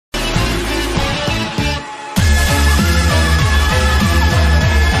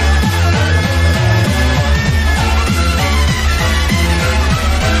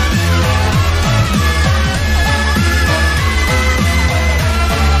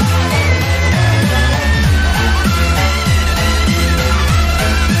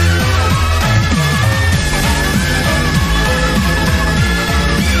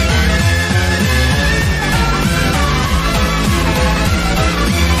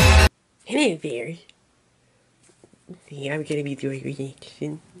Hello there. I'm gonna be doing a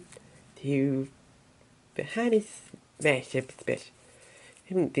reaction to the hottest mashup special.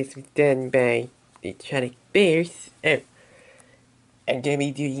 This was done by the Tronic Bears. Oh, I'm gonna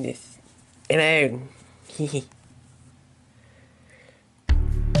be doing this alone. Hehe.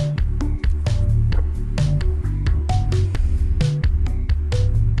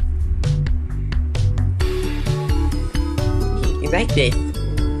 You like this?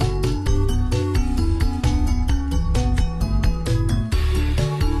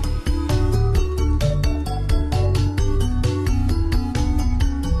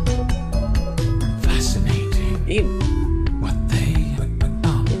 Ew. What they are.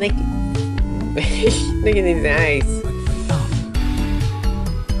 Like, look at his eyes.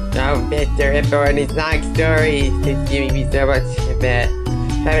 Oh, Mr. Hippo and his long stories. It's giving me so much of that.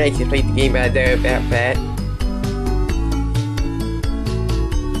 Haven't actually played the game, but I know about that.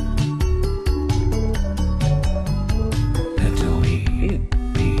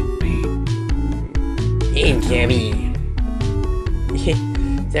 Hey, Jammy.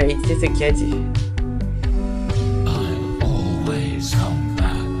 Sorry, it's just a catchy. Come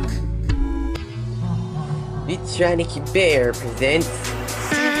back. Blue Tronic Bear presents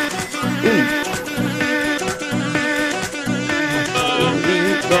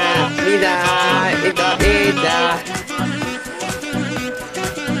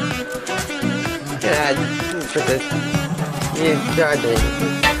God, for this is started.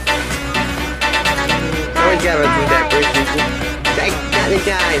 Always gotta do that person. That kind of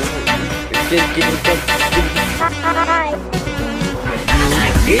guy. Just give me that.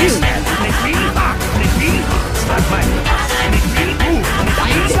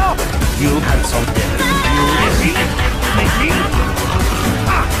 You have something.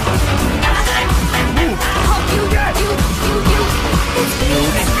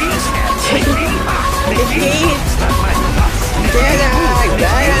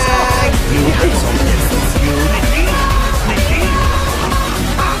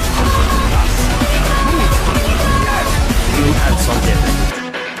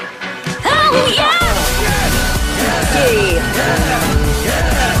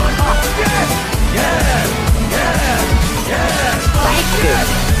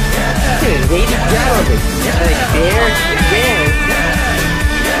 Lady Gentlemen, Bear.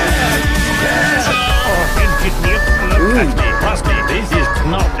 Look at me, trust me, this is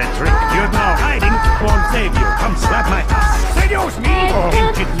not a trick. You're now hiding, won't save you. Come slap my ass. Seduce me!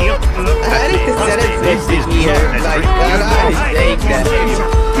 Engineer, look at me, trust me, this is not a trick. You're now hiding, won't save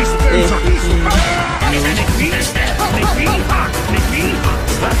you.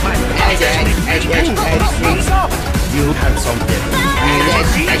 Slap my ass. You have something.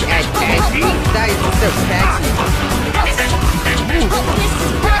 That is so catchy.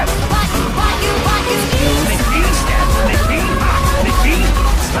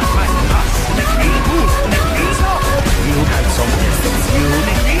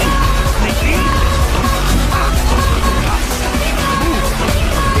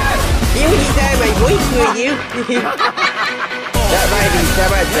 Anytime my voice for you. That might be so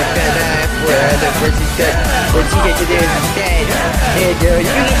much of what she said to do instead. And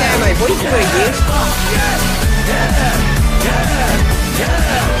anytime my voice for you.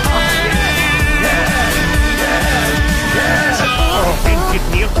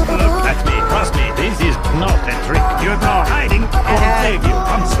 Look at me, trust me, this is not a trick. You're now hiding, won't save you.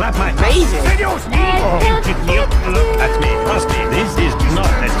 Come slap my ass. Seduce me! Engineer, look at me, trust me, this is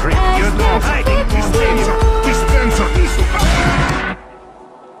not a trick. You're now hiding, won't save you. Dispenser,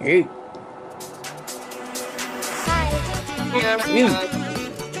 Hey.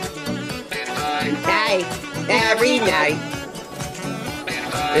 Hi. Every night.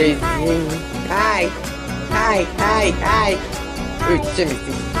 Hi. Oh,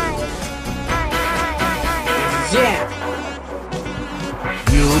 Timothy. Yeah.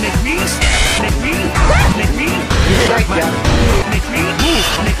 You make me stop, make me Like that. make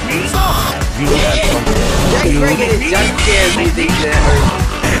me stop. Jack's bringing his jump scare music there.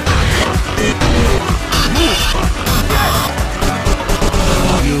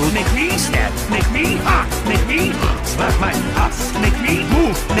 You make me snap, make me slap my ass, make me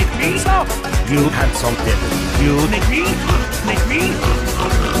move, make me stop. You have something. You make me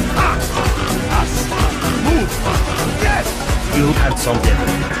ass, move. Yes. You have something.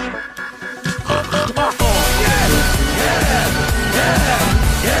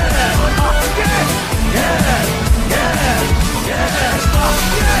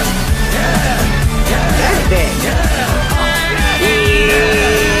 That's it.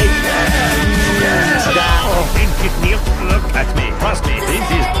 Look at me, trust me,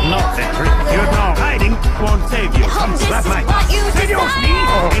 this is not a trick.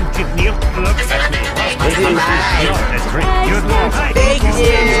 life. Not a trick. You're not hiding. Thank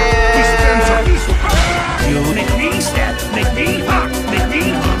you. You make me step, make me hop, make me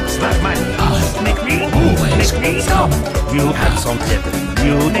slap my ass, make me move, Always make me stop. You have some tip.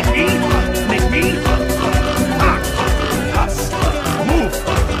 You make me hop, make me move.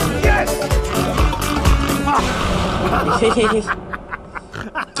 Yes.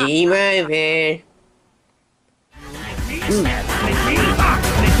 Game over. Make me hop,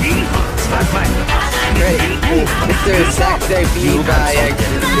 make me slap my ass, Right. make me move. Mr. Saxo B by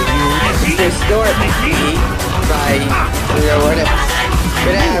Mr. Stork B by, you know what?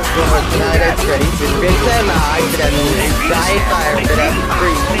 Gonna have one tonight at 30. It's been so long, but I'm dying fire, but I'm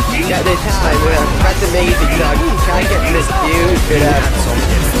free. Got the time, that's amazing, dog. Try to get this dude, but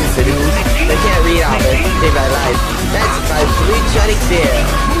I can't read all this to save my life. That's by Blue Tronic Bear.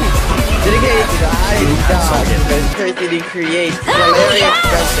 Dedicated to the hottest dog, the person who creates hilarious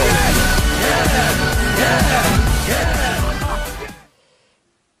specials.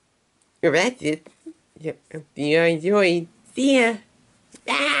 Well, that's it. Yep, hope you enjoyed. See ya.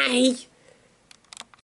 Bye.